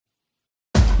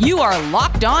You are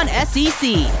Locked On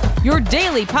SEC, your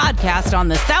daily podcast on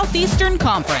the Southeastern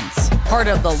Conference. Part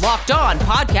of the Locked On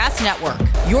Podcast Network,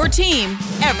 your team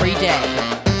every day.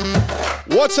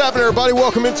 What's happening, everybody?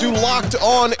 Welcome into Locked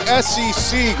On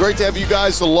SEC. Great to have you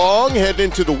guys along. Heading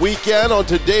into the weekend. On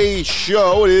today's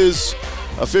show, it is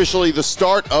officially the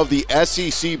start of the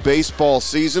SEC baseball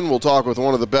season. We'll talk with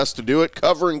one of the best to do it,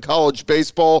 covering college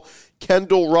baseball,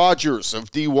 Kendall Rogers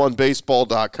of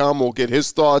D1Baseball.com. We'll get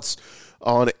his thoughts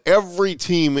on every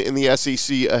team in the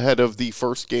SEC ahead of the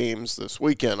first games this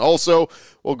weekend. Also,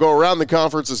 we'll go around the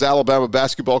conference as Alabama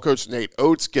basketball coach Nate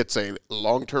Oats gets a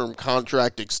long-term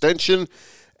contract extension,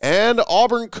 and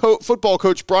Auburn football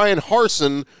coach Bryan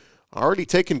Harsin already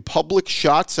taking public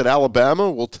shots at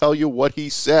Alabama. We'll tell you what he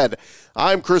said.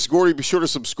 I'm Chris Gordy. Be sure to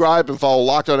subscribe and follow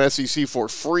Locked On SEC for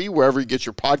free wherever you get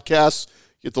your podcasts.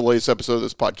 Get the latest episode of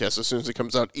this podcast as soon as it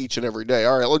comes out each and every day.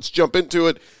 All right, let's jump into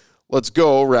it. Let's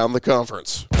go around the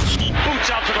conference.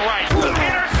 Boots out to the right.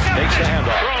 Takes the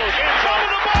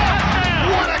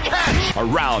handoff. What a catch!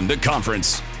 Around the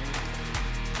conference.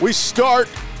 We start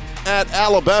at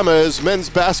Alabama as men's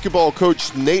basketball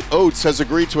coach Nate Oats has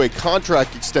agreed to a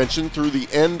contract extension through the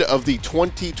end of the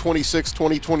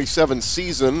 2026-2027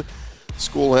 season.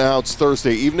 School announced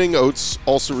Thursday evening. Oats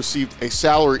also received a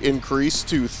salary increase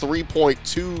to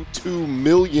 $3.22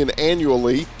 million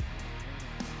annually.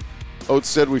 Oats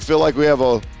said, "We feel like we have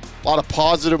a lot of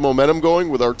positive momentum going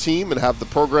with our team and have the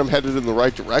program headed in the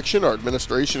right direction. Our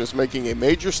administration is making a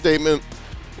major statement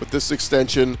with this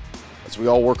extension as we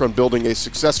all work on building a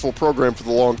successful program for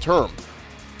the long term."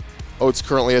 Oats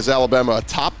currently has Alabama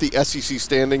atop the SEC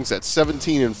standings at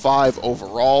 17-5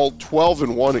 overall,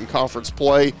 12-1 in conference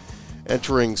play,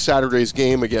 entering Saturday's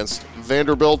game against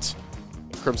Vanderbilt.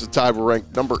 Crimson Tide were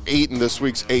ranked number 8 in this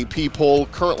week's AP poll,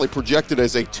 currently projected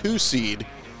as a 2 seed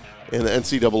in the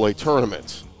NCAA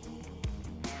tournament.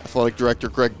 Athletic Director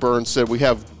Greg Burns said, "We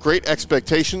have great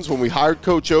expectations when we hired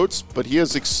Coach Oats, but he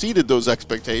has exceeded those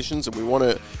expectations, and we want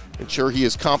to ensure he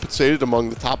is compensated among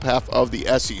the top half of the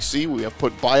SEC. We have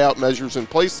put buyout measures in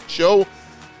place that show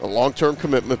a long-term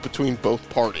commitment between both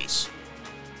parties."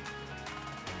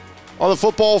 On the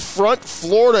football front,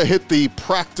 Florida hit the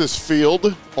practice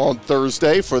field on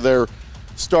Thursday for their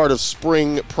start of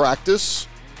spring practice.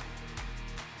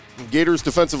 Gators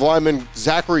defensive lineman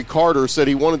Zachary Carter said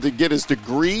he wanted to get his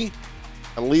degree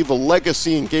and leave a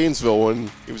legacy in Gainesville when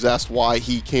he was asked why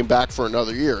he came back for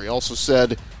another year. He also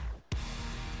said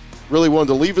really wanted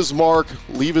to leave his mark,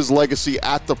 leave his legacy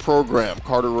at the program.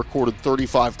 Carter recorded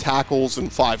 35 tackles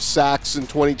and 5 sacks in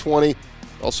 2020.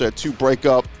 Also had 2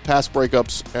 pass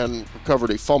breakups, and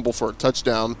recovered a fumble for a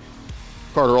touchdown.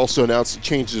 Carter also announced he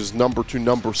changed his number to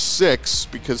number 6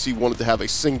 because he wanted to have a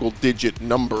single-digit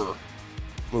number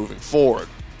moving forward.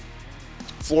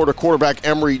 Florida quarterback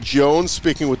Emory Jones,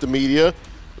 speaking with the media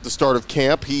at the start of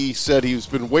camp, he said he's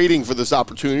been waiting for this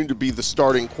opportunity to be the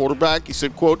starting quarterback. He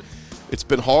said, quote, "It's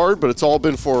been hard, but it's all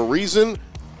been for a reason.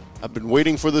 I've been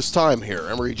waiting for this time here."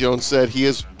 Emory Jones said he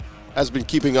has been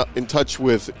keeping up in touch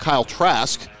with Kyle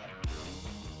Trask,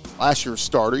 last year's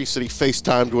starter. He said he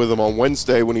FaceTimed with him on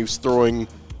Wednesday when he was throwing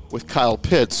with Kyle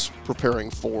Pitts, preparing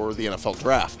for the NFL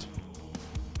draft.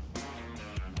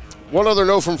 One other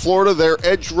note from Florida, their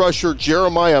edge rusher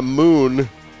Jeremiah Moon,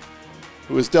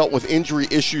 who has dealt with injury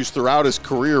issues throughout his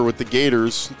career with the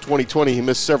Gators. In 2020, he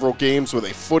missed several games with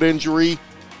a foot injury,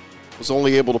 was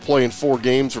only able to play in 4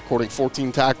 games, recording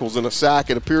 14 tackles and a sack.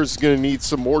 It appears he's going to need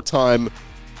some more time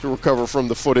to recover from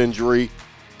the foot injury.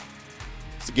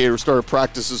 As the Gators started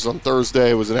practices on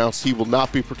Thursday, it was announced he will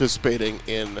not be participating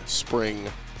in spring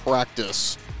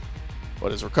practice.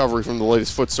 But his recovery from the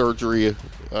latest foot surgery,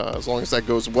 as long as that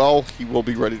goes well, he will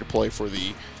be ready to play for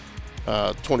the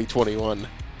 2021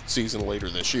 season later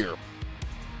this year.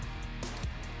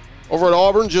 Over at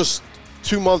Auburn, just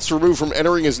 2 months removed from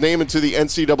entering his name into the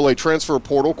NCAA transfer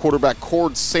portal, quarterback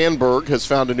Cord Sandberg has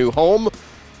found a new home.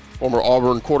 Former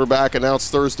Auburn quarterback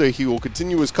announced Thursday he will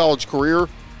continue his college career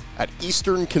at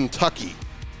Eastern Kentucky.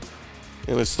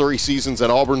 In his 3 seasons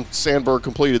at Auburn, Sandberg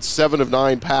completed 7 of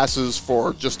 9 passes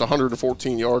for just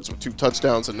 114 yards with 2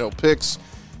 touchdowns and no picks.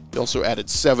 He also added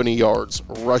 70 yards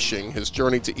rushing. His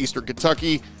journey to Eastern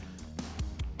Kentucky,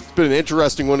 it's been an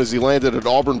interesting one as he landed at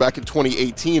Auburn back in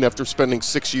 2018 after spending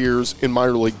 6 years in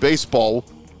minor league baseball,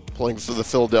 playing for the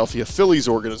Philadelphia Phillies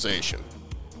organization.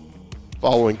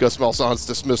 Following Gus Malzahn's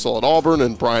dismissal at Auburn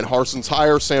and Bryan Harsin's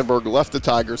hire, Sandberg left the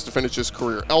Tigers to finish his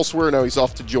career elsewhere. Now he's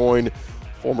off to join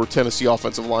former Tennessee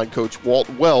offensive line coach Walt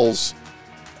Wells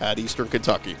at Eastern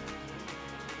Kentucky.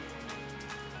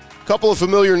 A couple of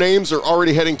familiar names are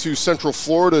already heading to Central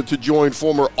Florida to join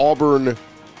former Auburn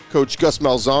Coach Gus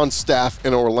Malzahn's staff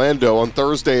in Orlando. On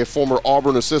Thursday, a former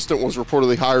Auburn assistant was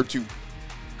reportedly hired to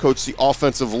coach the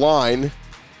offensive line.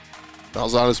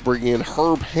 Malzahn is bringing in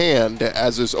Herb Hand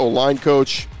as his O-line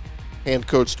coach. Hand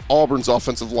coached Auburn's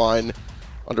offensive line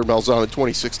under Malzahn in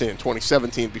 2016 and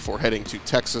 2017 before heading to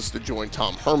Texas to join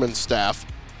Tom Herman's staff.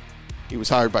 He was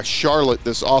hired by Charlotte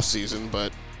this offseason,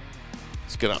 but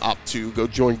he's going to opt to go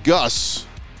join Gus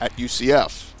at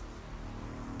UCF.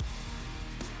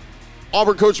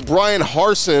 Auburn coach Bryan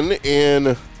Harsin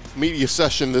in media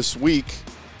session this week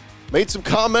made some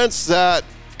comments that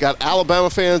got Alabama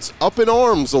fans up in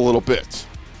arms a little bit.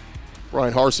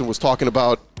 Bryan Harsin was talking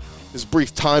about his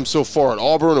brief time so far at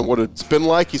Auburn and what it's been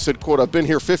like. He said, quote, "I've been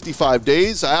here 55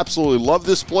 days. I absolutely love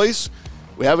this place.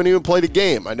 We haven't even played a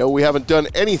game. I know we haven't done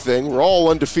anything. We're all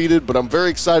undefeated, but I'm very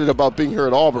excited about being here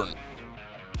at Auburn."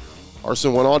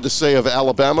 Harsin went on to say of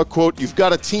Alabama, quote, "You've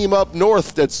got a team up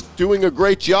north that's doing a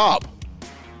great job.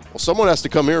 Well, someone has to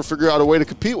come here and figure out a way to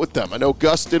compete with them. I know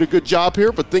Gus did a good job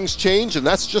here, but things change, and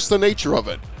that's just the nature of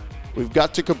it. We've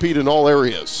got to compete in all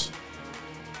areas."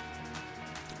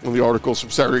 One of the articles from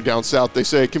Saturday Down South, they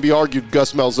say it can be argued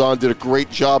Gus Malzahn did a great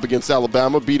job against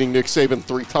Alabama, beating Nick Saban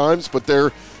 3 times, but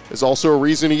there is also a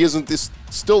reason he isn't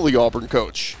still the Auburn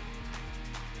coach.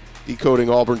 Decoding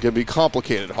Auburn can be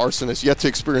complicated. Harsin has yet to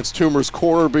experience Toomer's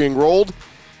corner being rolled.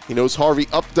 He knows Harvey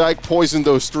Updike poisoned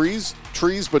those trees,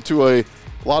 but to a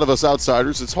lot of us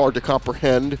outsiders, it's hard to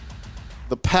comprehend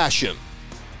the passion.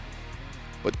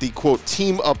 But the, quote,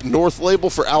 "team up north"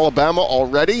 label for Alabama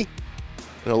already,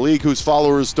 in a league whose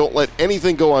followers don't let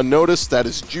anything go unnoticed, that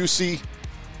is juicy.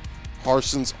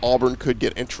 Harsin's Auburn could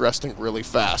get interesting really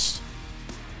fast.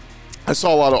 I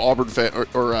saw a lot of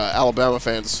Alabama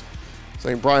fans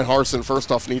saying Bryan Harsin,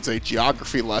 first off, needs a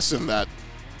geography lesson that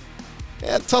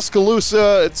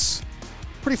Tuscaloosa, it's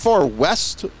pretty far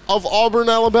west of Auburn,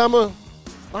 Alabama.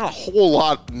 Not a whole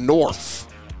lot north.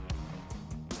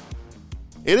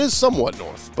 It is somewhat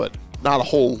north, but not a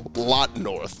whole lot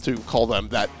north to call them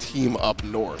that team up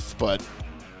north. But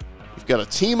you've got a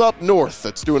team up north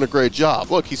that's doing a great job.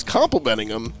 Look, he's complimenting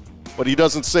them, but he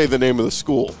doesn't say the name of the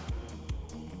school.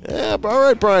 Yeah, all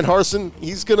right, Bryan Harsin.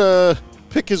 He's going to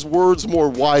pick his words more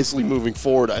wisely moving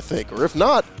forward, I think. Or if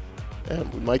not,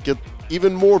 we might get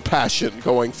even more passion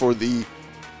going for the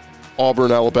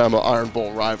Auburn-Alabama Iron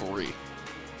Bowl rivalry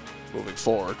moving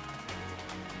forward.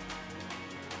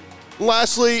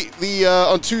 Lastly,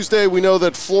 on Tuesday, we know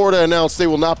that Florida announced they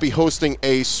will not be hosting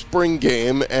a spring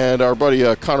game, and our buddy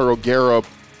Connor O'Gara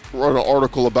wrote an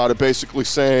article about it, basically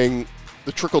saying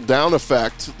the trickle-down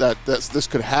effect that this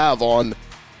could have on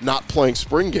not playing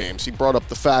spring games. He brought up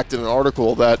the fact in an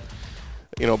article that,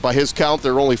 by his count,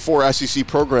 there are only 4 SEC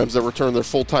programs that return their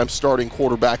full-time starting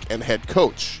quarterback and head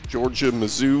coach: Georgia,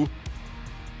 Mizzou,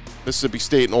 Mississippi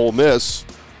State, and Ole Miss.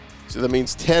 So that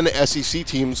means 10 SEC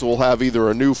teams will have either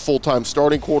a new full-time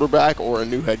starting quarterback or a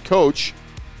new head coach.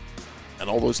 And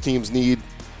all those teams need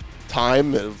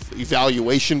time of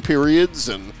evaluation periods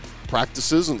and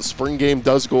practices, and the spring game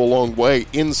does go a long way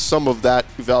in some of that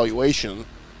evaluation.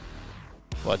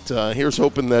 But here's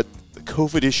hoping that the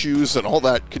COVID issues and all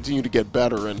that continue to get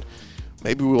better, and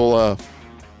maybe we'll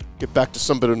get back to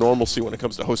some bit of normalcy when it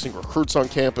comes to hosting recruits on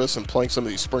campus and playing some of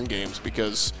these spring games,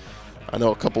 because I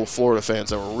know a couple of Florida fans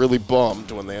that were really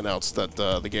bummed when they announced that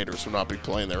the Gators will not be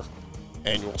playing their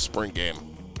annual spring game.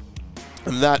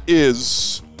 And that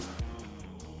is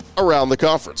Around the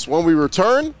Conference. When we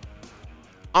return,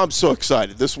 I'm so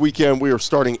excited. This weekend we are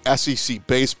starting SEC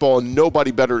baseball, and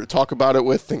nobody better to talk about it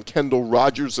with than Kendall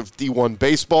Rogers of D1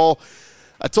 Baseball.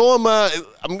 I told him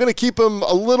I'm going to keep him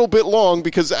a little bit long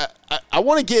because I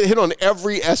want to get hit on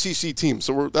every SEC team.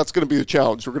 So that's going to be the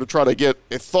challenge. We're going to try to get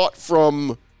a thought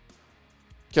from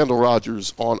Kendall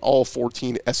Rogers on all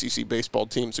 14 SEC baseball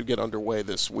teams who get underway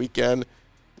this weekend.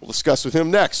 We'll discuss with him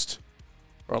next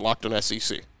on Locked On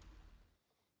SEC.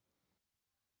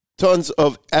 Tons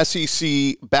of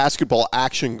SEC basketball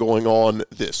action going on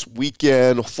this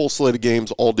weekend. Full slate of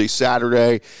games all day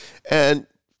Saturday. And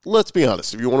let's be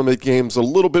honest, if you want to make games a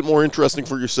little bit more interesting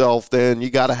for yourself, then you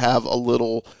got to have a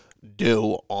little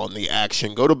dough on the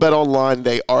action. Go to BetOnline.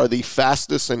 They are the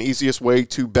fastest and easiest way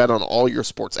to bet on all your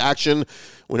sports action.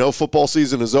 We know football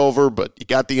season is over, but you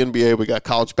got the NBA, we got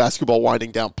college basketball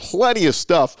winding down. Plenty of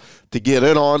stuff to get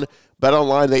in on.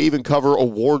 BetOnline, they even cover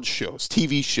award shows,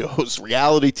 TV shows,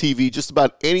 reality TV, just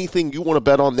about anything you want to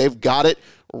bet on, they've got it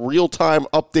real-time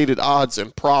updated odds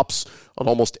and props on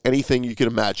almost anything you can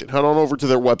imagine. Head on over to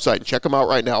their website and check them out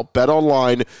right now,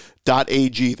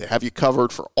 betonline.ag. They have you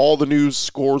covered for all the news,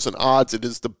 scores, and odds. It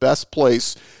is the best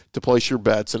place to place your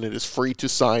bets, and it is free to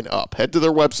sign up. Head to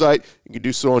their website. You can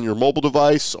do so on your mobile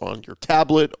device, on your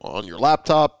tablet, on your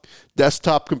laptop,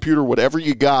 desktop computer, whatever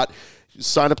you got.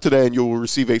 Sign up today and you'll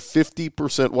receive a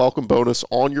 50% welcome bonus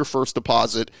on your first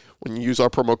deposit when you use our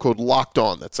promo code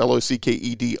LOCKEDON. That's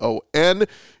LOCKEDON.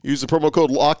 Use the promo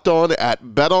code LOCKEDON at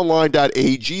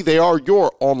betonline.ag. They are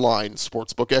your online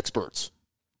sportsbook experts.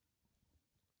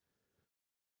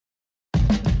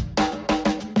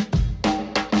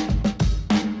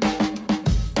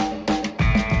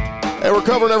 And we're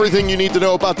covering everything you need to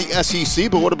know about the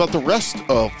SEC, but what about the rest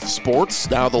of sports?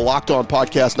 Now the Locked On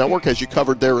Podcast Network has you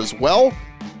covered there as well.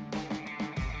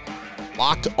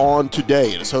 Locked On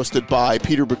Today. It is hosted by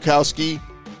Peter Bukowski.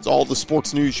 It's all the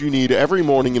sports news you need every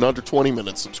morning in under 20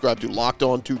 minutes. Subscribe to Locked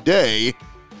On Today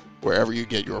wherever you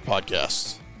get your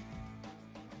podcasts.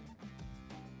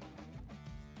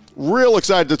 Real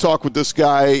excited to talk with this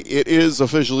guy. It is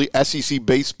officially SEC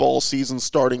baseball season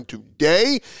starting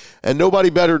today, and nobody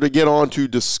better to get on to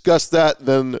discuss that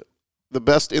than the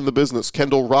best in the business,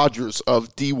 Kendall Rogers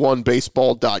of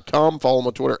D1Baseball.com. Follow him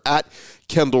on Twitter at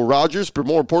Kendall Rogers, but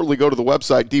more importantly, go to the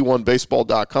website,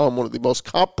 D1Baseball.com, one of the most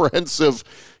comprehensive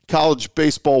college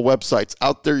baseball websites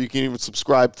out there. You can even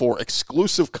subscribe for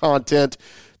exclusive content.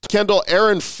 Kendall,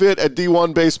 Aaron Fitt at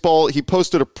D1 Baseball, he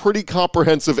posted a pretty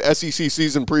comprehensive SEC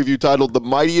season preview titled "The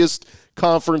Mightiest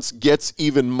Conference Gets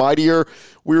Even Mightier."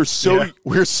 We're so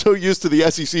used to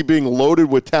the SEC being loaded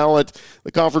with talent.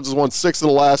 The conference has won 6 of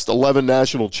the last 11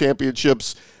 national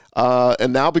championships.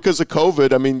 And now because of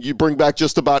COVID, I mean, you bring back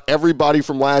just about everybody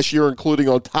from last year, including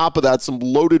on top of that some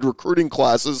loaded recruiting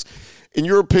classes. In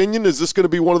your opinion, is this going to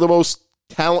be one of the most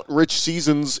talent-rich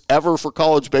seasons ever for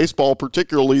college baseball,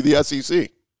 particularly the SEC?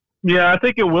 Yeah, I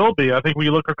think it will be. I think when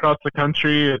you look across the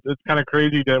country, it's kind of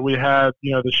crazy that we had,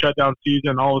 the shutdown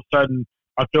season. All of a sudden,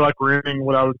 I feel like we're in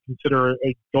what I would consider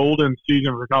a golden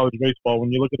season for college baseball.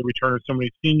 When you look at the return of so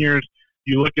many seniors,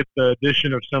 you look at the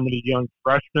addition of so many young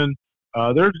freshmen,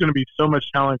 there's going to be so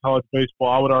much talent in college baseball.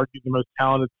 I would argue the most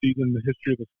talented season in the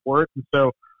history of the sport. And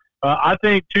so I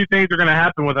think two things are going to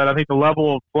happen with that. I think the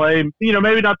level of play,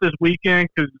 maybe not this weekend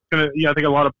because it's going to, I think a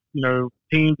lot of,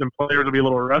 teams and players will be a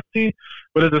little rusty.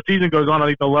 But as the season goes on, I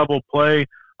think the level of play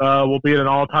will be at an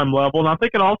all-time level. And I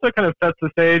think it also kind of sets the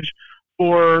stage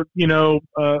for, us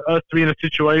to be in a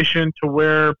situation to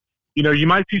where, you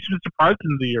might see some surprises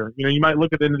in the year. You might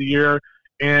look at the end of the year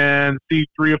and see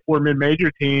 3 or 4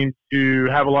 mid-major teams who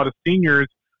have a lot of seniors.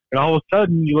 And all of a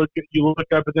sudden you look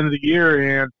up at the end of the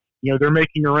year and, they're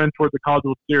making a run toward the College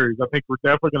World Series. I think we're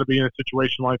definitely going to be in a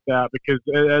situation like that because,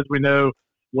 as we know,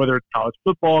 whether it's college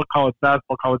football, college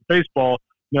basketball, college baseball,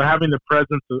 having the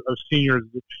presence of seniors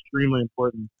is extremely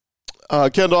important.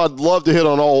 Kendall, I'd love to hit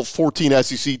on all 14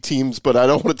 SEC teams, but I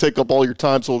don't want to take up all your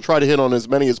time, so we'll try to hit on as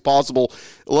many as possible.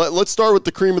 Let's start with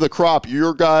the cream of the crop.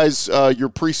 Your guys, your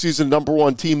preseason number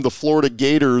 1 team, the Florida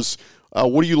Gators.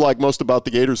 What do you like most about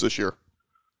the Gators this year?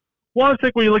 Well, I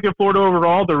think when you look at Florida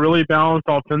overall, they're really balanced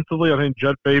offensively. I think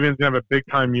Jed Fabian's going to have a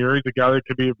big-time year. He's a guy that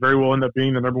could very well end up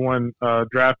being the number 1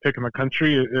 draft pick in the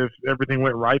country if everything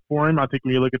went right for him. I think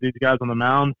when you look at these guys on the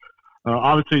mound,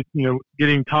 obviously,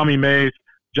 getting Tommy Mace,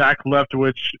 Jack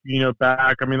Leftwich,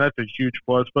 back, I mean, that's a huge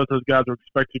plus. Both those guys were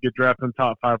expected to get drafted in the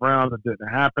top 5 rounds. It didn't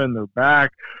happen. They're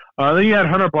back. Then you had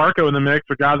Hunter Barco in the mix,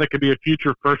 a guy that could be a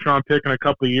future first-round pick in a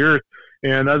couple of years.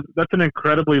 And that's an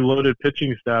incredibly loaded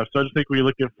pitching staff. So I just think when you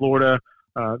look at Florida,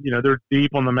 they're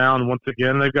deep on the mound once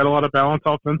again. They've got a lot of balance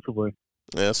offensively.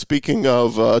 Yeah, speaking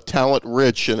of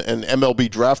talent-rich and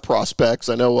MLB draft prospects,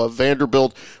 I know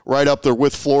Vanderbilt right up there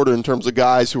with Florida in terms of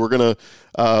guys who are going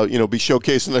to, be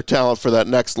showcasing their talent for that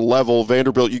next level.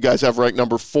 Vanderbilt, you guys have ranked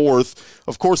number 4th.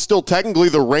 Of course, still technically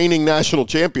the reigning national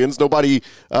champions. Nobody,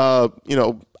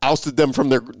 ousted them from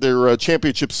their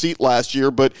championship seat last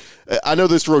year. But I know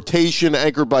this rotation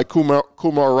anchored by Kumar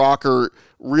Rocker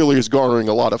really is garnering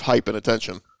a lot of hype and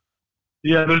attention.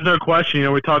 Yeah, there's no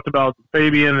question. We talked about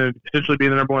Fabian and potentially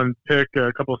being the number 1 pick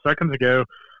a couple of seconds ago.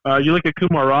 You look at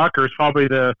Kumar Rocker, is probably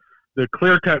the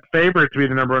clear-cut favorite to be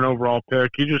the number 1 overall pick.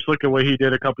 You just look at what he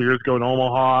did a couple of years ago in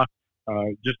Omaha,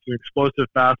 just an explosive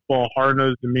fastball,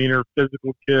 hard-nosed demeanor,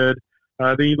 physical kid.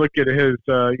 Then you look at his,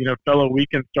 fellow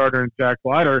weekend starter in Zach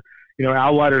Leiter,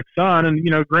 Al Leiter's son.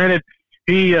 And, granted,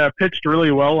 he pitched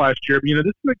really well last year. But,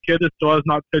 this is a kid that still has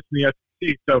not pitched in the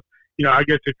SEC. So, I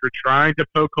guess if you're trying to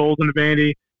poke holes in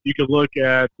Vandy, you could look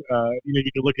at,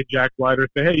 Jack Leiter and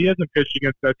say, hey, he hasn't pitched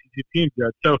against SEC teams yet.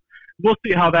 So we'll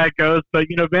see how that goes. But,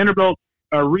 Vanderbilt,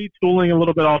 retooling a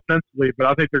little bit offensively, but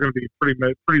I think they're going to be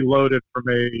pretty loaded from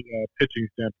a pitching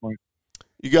standpoint.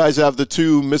 You guys have the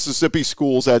two Mississippi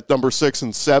schools at number 6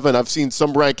 and 7. I've seen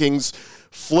some rankings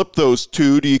flip those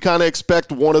two. Do you kind of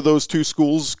expect one of those two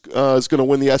schools is going to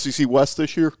win the SEC West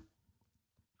this year?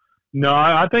 No,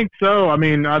 I think so. I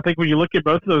mean, I think when you look at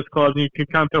both of those clubs, and you can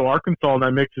kind of throw Arkansas in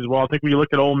that mix as well. I think when you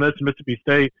look at Ole Miss and Mississippi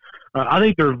State, I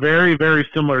think they're very, very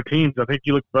similar teams. I think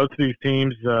you look at both of these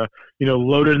teams,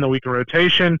 loaded in the weekend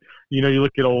rotation. You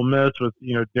look at Ole Miss with,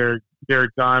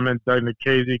 Derek Diamond, Doug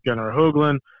Nikhazy, Gunnar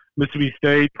Hoagland. Mississippi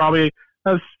State probably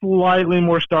has slightly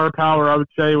more star power, I would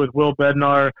say, with Will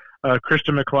Bednar,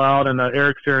 Christian McLeod, and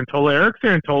Eric Sarantola. Eric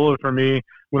Sarantola, for me,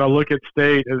 when I look at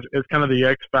State, is kind of the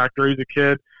X factor. He's a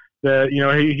kid that,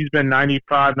 he's been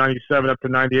 95, 97, up to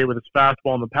 98 with his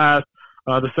fastball in the past.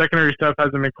 The secondary stuff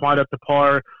hasn't been quite up to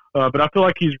par, but I feel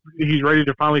like he's ready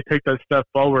to finally take that step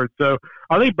forward. So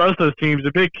I think both those teams,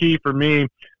 the big key for me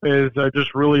is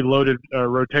just really loaded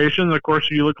rotations. Of course,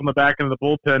 you look on the back end of the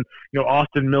bullpen,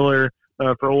 Austin Miller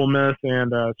for Ole Miss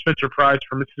and Spencer Price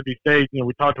for Mississippi State.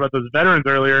 We talked about those veterans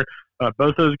earlier.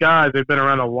 Both those guys, they've been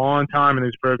around a long time in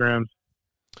these programs.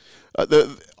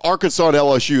 The Arkansas and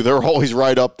LSU, they're always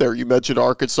right up there. You mentioned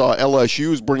Arkansas.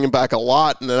 LSU is bringing back a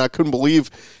lot, and then I couldn't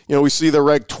believe, we see they're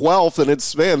ranked 12th, and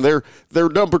it's, man, they're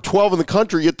number 12 in the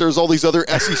country, yet there's all these other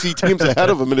SEC teams ahead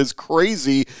of them, and it's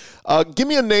crazy. Give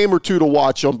me a name or two to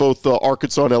watch on both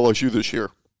Arkansas and LSU this year.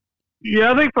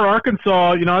 Yeah, I think for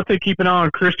Arkansas, I think keep an eye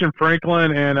on Christian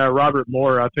Franklin and Robert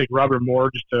Moore. I think Robert Moore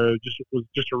was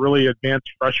a really advanced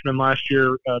freshman last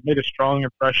year, made a strong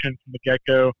impression from the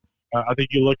get-go. I think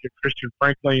you look at Christian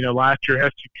Franklin, last year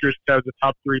Heston Kjerstad was the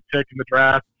top 3 pick in the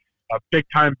draft,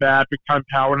 big-time bat, big-time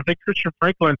power. And I think Christian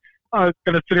Franklin is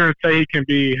going to sit here and say he can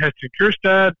be Heston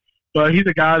Kjerstad, but he's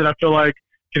a guy that I feel like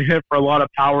can hit for a lot of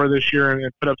power this year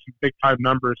and put up some big-time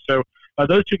numbers. So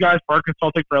those two guys for Arkansas,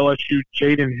 I think for LSU,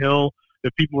 Jaden Hill,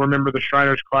 if people remember the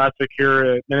Shriners Classic here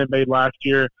at Minute Maid last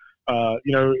year,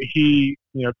 he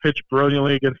pitched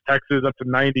brilliantly against Texas up to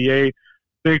 98,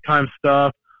 big-time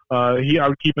stuff. I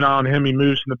would keep an eye on him. He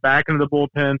moves from the back end of the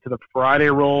bullpen to the Friday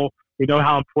role. We know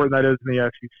how important that is in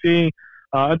the SEC.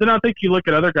 And then I think you look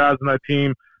at other guys on that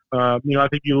team. I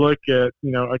think you look at,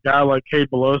 a guy like Cade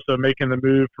Beloso making the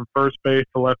move from first base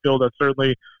to left field. That's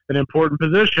certainly an important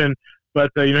position. But,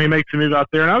 he makes a move out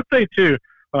there. And I would say, too,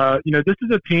 this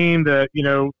is a team that,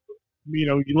 you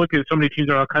look at so many teams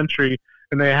around the country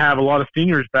and they have a lot of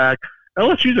seniors back.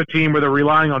 LSU's a team where they're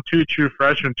relying on 2 true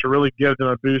freshmen to really give them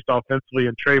a boost offensively,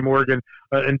 and Trey Morgan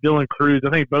and Dylan Cruz. I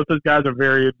think both those guys are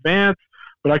very advanced,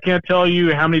 but I can't tell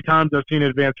you how many times I've seen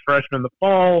advanced freshmen in the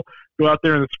fall go out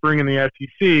there in the spring in the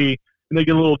SEC, and they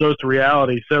get a little dose of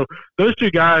reality. So those two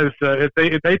guys, if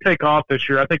they take off this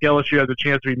year, I think LSU has a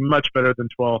chance to be much better than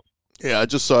 12th. Yeah, I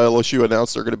just saw LSU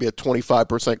announce they're going to be at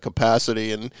 25%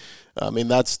 capacity, and I mean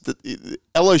that's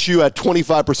LSU at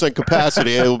 25%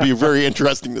 capacity. It'll be very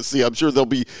interesting to see. I'm sure they'll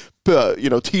be,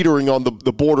 teetering on the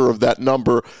border of that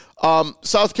number.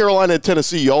 South Carolina and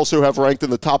Tennessee, you also have ranked in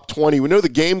the top 20. We know the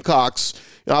Gamecocks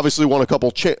obviously won a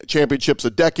couple championships a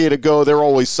decade ago. They're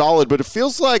always solid, but it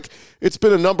feels like it's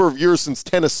been a number of years since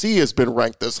Tennessee has been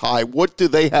ranked this high. What do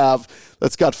they have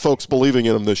that's got folks believing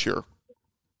in them this year?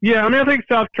 Yeah, I think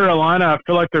South Carolina, I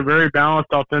feel like they're very balanced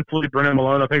offensively. Brennan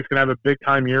Malone, I think, is going to have a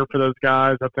big-time year for those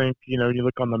guys. I think, you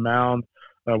look on the mound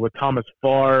with Thomas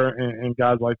Farr and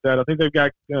guys like that. I think they've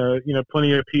got,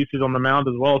 plenty of pieces on the mound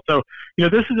as well. So,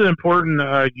 this is an important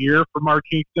year for Mark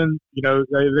Kingston. They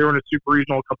were in a super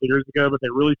regional a couple of years ago, but they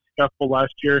really scuffled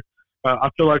last year.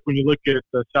 I feel like when you look at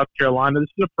South Carolina, this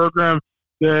is a program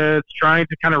that's trying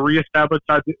to kind of reestablish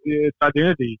its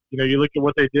identity. You look at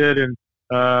what they did in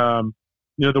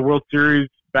the World Series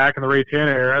back in the Ray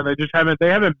Tanner era. They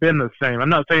haven't been the same. I'm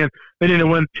not saying they didn't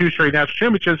win 2 straight national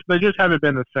championships, but they just haven't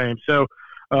been the same. So,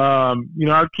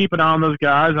 I'd keep an eye on those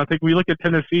guys. I think we look at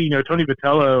Tennessee, Tony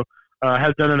Vitello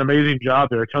has done an amazing job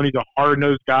there. Tony's a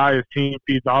hard-nosed guy. His team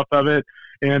feeds off of it.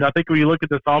 And I think when you look at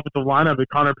this offensive lineup with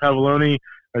Connor Pavoloni,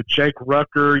 Jake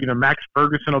Rucker, Max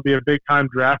Ferguson will be a big-time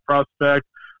draft prospect.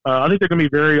 I think they're going to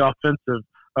be very offensive.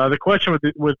 The question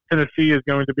with Tennessee is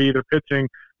going to be their pitching.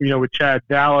 With Chad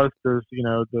Dallas, does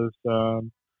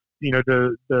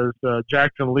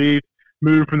Jackson Lee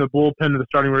move from the bullpen to the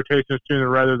starting rotation sooner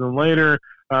rather than later?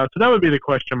 So that would be the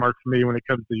question mark for me when it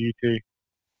comes to UT.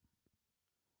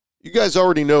 You guys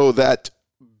already know that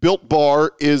Built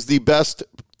Bar is the best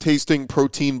tasting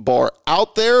protein bar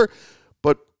out there,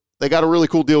 but they got a really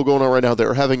coal deal going on right now.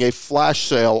 They're having a flash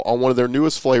sale on one of their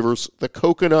newest flavors, the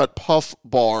Coconut Puff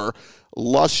Bar.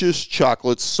 Luscious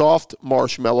chocolate, soft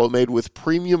marshmallow made with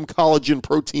premium collagen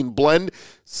protein blend.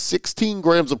 16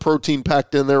 grams of protein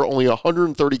packed in there, only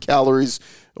 130 calories,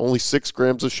 only 6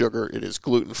 grams of sugar. It is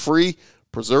gluten-free,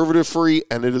 preservative-free,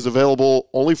 and it is available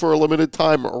only for a limited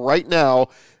time right now,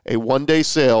 a one-day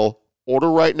sale.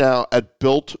 Order right now at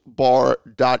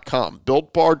BuiltBar.com.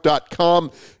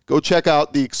 BuiltBar.com. Go check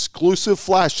out the exclusive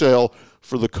flash sale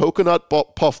for the Coconut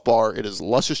Puff Bar. It is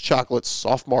luscious chocolate,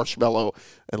 soft marshmallow,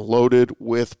 and loaded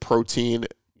with protein.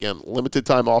 Again, limited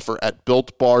time offer at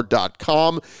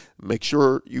BuiltBar.com. Make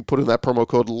sure you put in that promo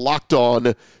code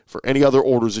LOCKEDON for any other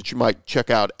orders that you might check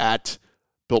out at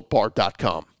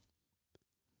BuiltBar.com.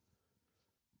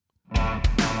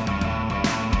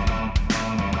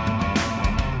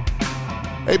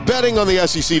 Hey, betting on the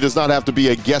SEC does not have to be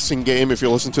a guessing game if you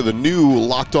listen to the new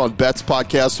Locked On Bets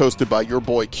podcast hosted by your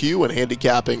boy Q and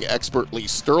handicapping expert Lee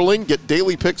Sterling. Get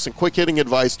daily picks and quick-hitting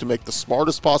advice to make the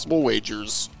smartest possible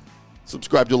wagers.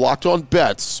 Subscribe to Locked On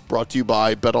Bets, brought to you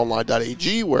by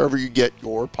BetOnline.ag, wherever you get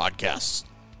your podcasts.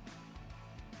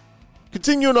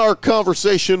 Continuing our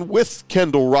conversation with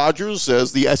Kendall Rogers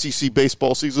as the SEC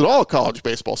baseball season, all college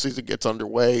baseball season gets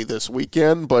underway this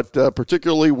weekend, but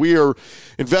particularly we are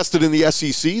invested in the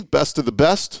SEC, best of the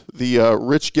best. The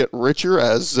rich get richer,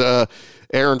 as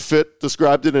Aaron Fitt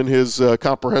described it in his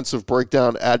comprehensive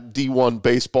breakdown at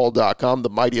D1Baseball.com. The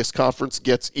mightiest conference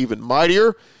gets even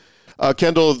mightier.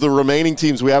 Kendall, of the remaining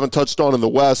teams we haven't touched on in the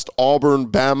West, Auburn,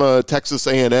 Bama, Texas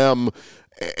A&M,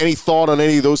 any thought on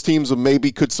any of those teams that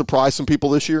maybe could surprise some people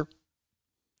this year?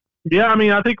 Yeah, I mean,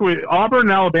 I think Auburn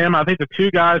and Alabama, I think the two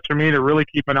guys for me to really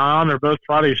keep an eye on, they're both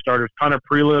Friday starters. Connor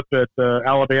Prelip at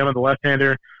Alabama, the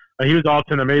left-hander. He was off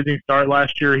to an amazing start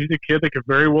last year. He's a kid that could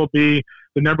very well be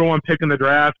the number one pick in the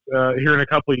draft here in a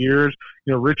couple of years.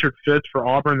 You know, Richard Fitz for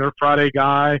Auburn, their Friday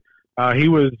guy. He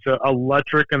was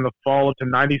electric in the fall up to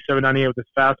 97, 98 with his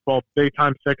fastball,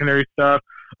 big-time secondary stuff.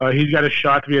 He's got a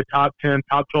shot to be a top 10,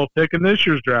 top 12 pick in this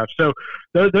year's draft. So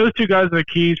those two guys are the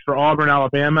keys for Auburn,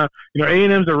 Alabama. You know,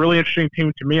 A&M's a really interesting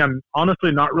team to me. I'm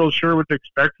honestly not real sure what to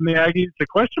expect from the Aggies. The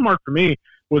question mark for me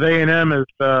with A&M is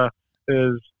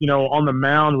you know, on the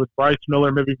mound with Bryce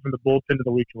Miller moving from the bullpen to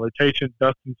the weekend rotation,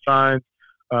 Dustin Saenz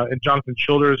and Jonathan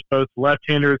Childers, both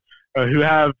left-handers who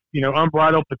have, you know,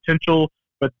 unbridled potential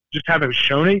but just haven't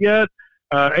shown it yet.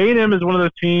 A&M is one of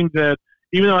those teams that,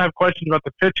 even though I have questions about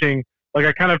the pitching, like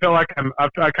I kind of feel like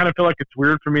it's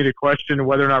weird for me to question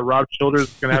whether or not Rob Childers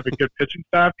is going to have a good pitching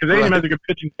staff, because A&M has a good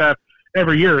pitching staff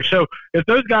every year. So if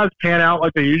those guys pan out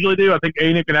like they usually do, I think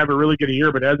A&M can have a really good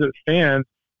year. But as it stands,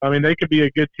 I mean, they could be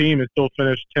a good team and still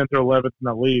finish 10th or 11th in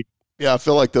the league. Yeah, I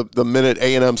feel like the minute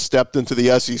A&M stepped into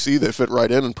the SEC, they fit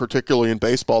right in, and particularly in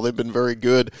baseball, they've been very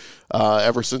good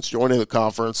ever since joining the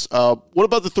conference. What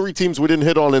about the three teams we didn't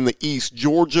hit on in the East?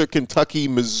 Georgia, Kentucky,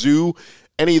 Mizzou.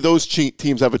 Any of those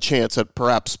teams have a chance at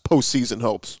perhaps postseason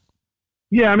hopes?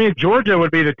 Yeah, I mean, Georgia would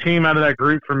be the team out of that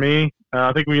group for me.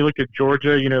 I think when you look at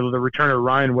Georgia, you know, the return of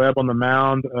Ryan Webb on the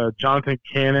mound, Jonathan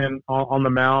Cannon on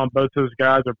the mound, both those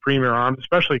guys are premier arms,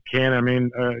 especially Cannon. I mean,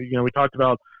 you know, we talked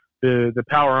about the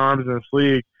power arms in this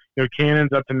league. You know,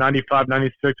 Cannon's up to 95,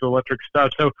 96 with electric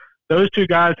stuff. So those two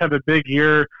guys have a big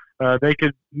year. They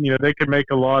could make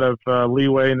a lot of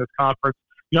leeway in this conference.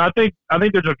 You know, I think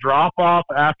there's a drop off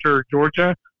after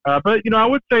Georgia, but you know, I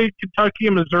would say Kentucky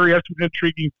and Missouri have some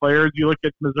intriguing players. You look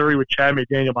at Missouri with Chad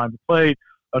McDaniel behind the plate,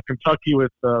 Kentucky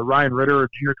with Ryan Ritter, a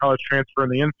junior college transfer in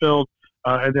the infield,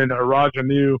 and then Raj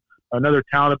Anu, another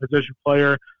talented position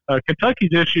player.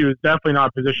 Kentucky's issue is definitely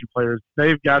not position players.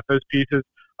 They've got those pieces.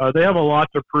 They have a lot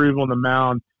to prove on the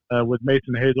mound with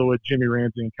Mason Hazelwood, Jimmy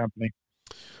Ramsey, and company.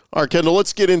 All right, Kendall,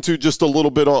 let's get into just a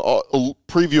little bit of a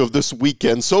preview of this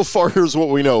weekend. So far, here's what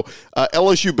we know.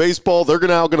 LSU baseball, they're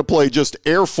now going to play just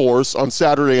Air Force on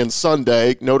Saturday and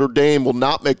Sunday. Notre Dame will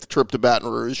not make the trip to Baton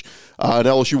Rouge, and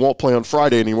LSU won't play on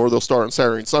Friday anymore. They'll start on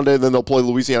Saturday and Sunday, then they'll play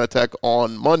Louisiana Tech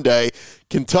on Monday.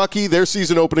 Kentucky, their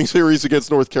season opening series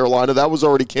against North Carolina, that was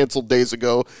already canceled days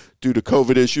ago due to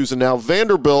COVID issues, and now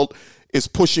Vanderbilt is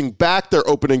pushing back their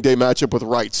opening day matchup with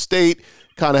Wright State,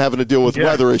 kind of having to deal with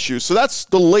weather issues. So that's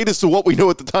the latest of what we know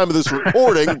at the time of this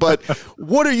recording. But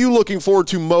what are you looking forward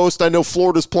to most? I know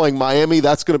Florida's playing Miami.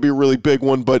 That's going to be a really big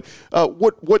one. But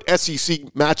what SEC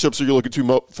matchups are you looking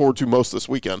forward to most this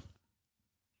weekend?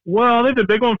 Well, I think the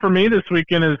big one for me this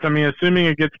weekend is, I mean, assuming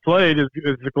it gets played, is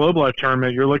the Global Life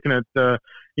tournament. You're looking at,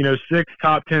 6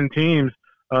 top 10 teams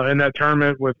in that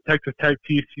tournament with Texas Tech,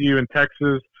 TCU, and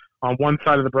Texas on one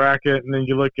side of the bracket, and then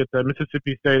you look at the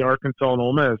Mississippi State, Arkansas, and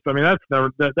Ole Miss. I mean, that's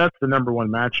the number one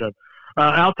matchup.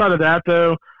 Outside of that,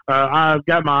 though, I've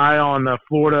got my eye on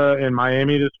Florida and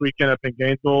Miami this weekend up in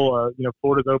Gainesville.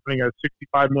 Florida's opening a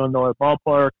 $65 million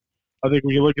ballpark. I think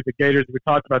when you look at the Gators, we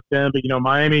talked about them, but,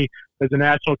 Miami is a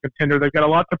national contender. They've got a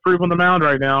lot to prove on the mound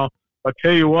right now. I'll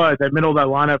tell you what, that middle of that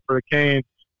lineup for the Canes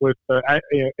with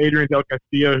Adrian Del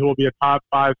Castillo, who will be a top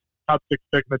 6 pick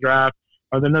in the draft,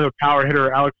 and then another power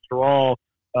hitter, Alex Terrell.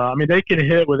 They can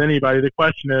hit with anybody. The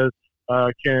question is,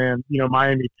 can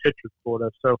Miami pitch with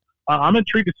Florida? So I'm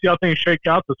intrigued to see how things shake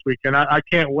out this weekend. I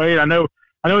can't wait. I know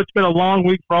it's been a long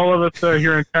week for all of us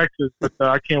here in Texas, but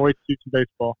I can't wait to see some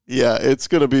baseball. Yeah, it's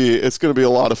gonna be a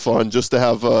lot of fun just to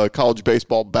have college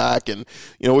baseball back, and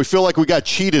we feel like we got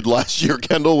cheated last year,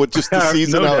 Kendall, with just the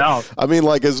season no out.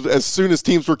 doubt. As soon as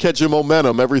teams were catching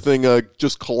momentum, everything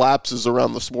just collapses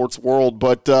around the sports world.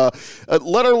 But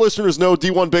let our listeners know,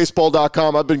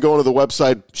 D1Baseball.com. I've been going to the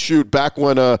website back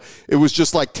when it was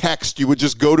just like text. You would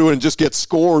just go to it and just get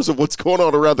scores of what's going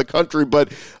on around the country.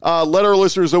 But let our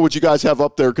listeners know what you guys have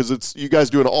up there, because you guys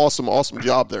do an awesome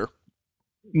job there.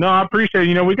 No, I appreciate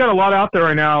it. We got a lot out there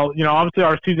right now. Obviously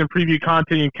our season preview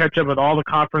content, you can catch up with all the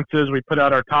conferences. We put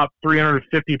out our top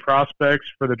 350 prospects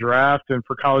for the draft and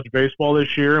for college baseball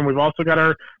this year. And we've also got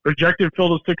our projected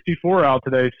field of 64 out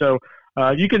today. So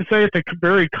you can say it's a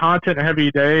very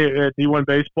content-heavy day at D1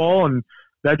 Baseball, and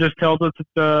that just tells us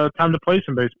it's time to play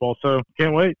some baseball. So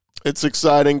can't wait. It's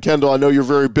exciting. Kendall, I know you're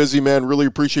very busy, man. Really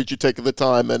appreciate you taking the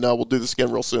time, and we'll do this again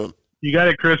real soon. You got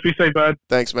it, Chris. Be safe, bud.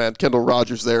 Thanks, man. Kendall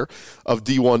Rogers there of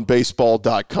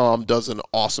D1Baseball.com does an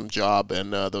awesome job.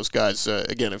 And those guys,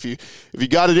 again, if you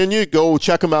got it in you, go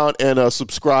check them out and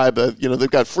subscribe. They've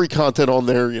got free content on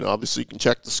there. Obviously you can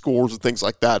check the scores and things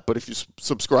like that. But if you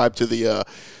subscribe to the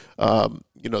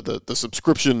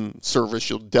subscription service,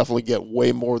 you'll definitely get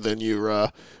way more than you're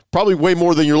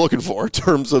looking for in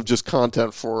terms of just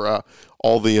content for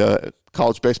all the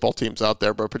college baseball teams out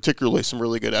there, but particularly some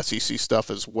really good SEC stuff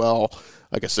as well.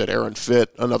 Like I said, Aaron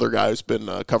Fitt, another guy who's been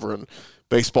covering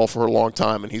baseball for a long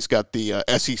time, and he's got the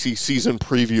SEC season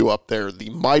preview up there. The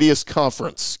mightiest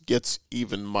conference gets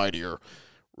even mightier.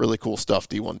 Really cool stuff,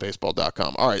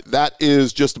 D1Baseball.com. All right, that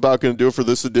is just about going to do it for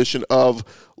this edition of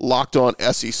Locked On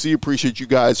SEC. Appreciate you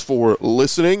guys for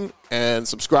listening and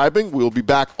subscribing. We'll be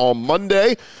back on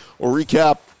Monday. We'll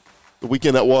recap the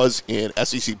weekend that was in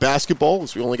SEC basketball,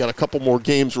 as we only got a couple more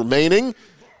games remaining.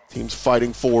 Teams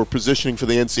fighting for positioning for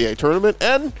the NCAA tournament.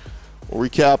 And we'll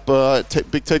recap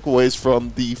big takeaways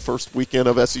from the first weekend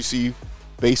of SEC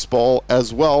baseball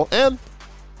as well. And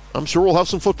I'm sure we'll have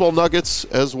some football nuggets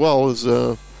as well, as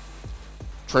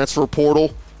transfer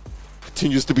portal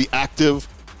continues to be active.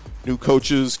 New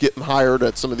coaches getting hired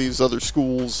at some of these other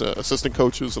schools, assistant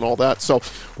coaches and all that. So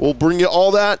we'll bring you all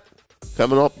that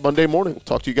coming up Monday morning. We'll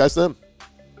talk to you guys then.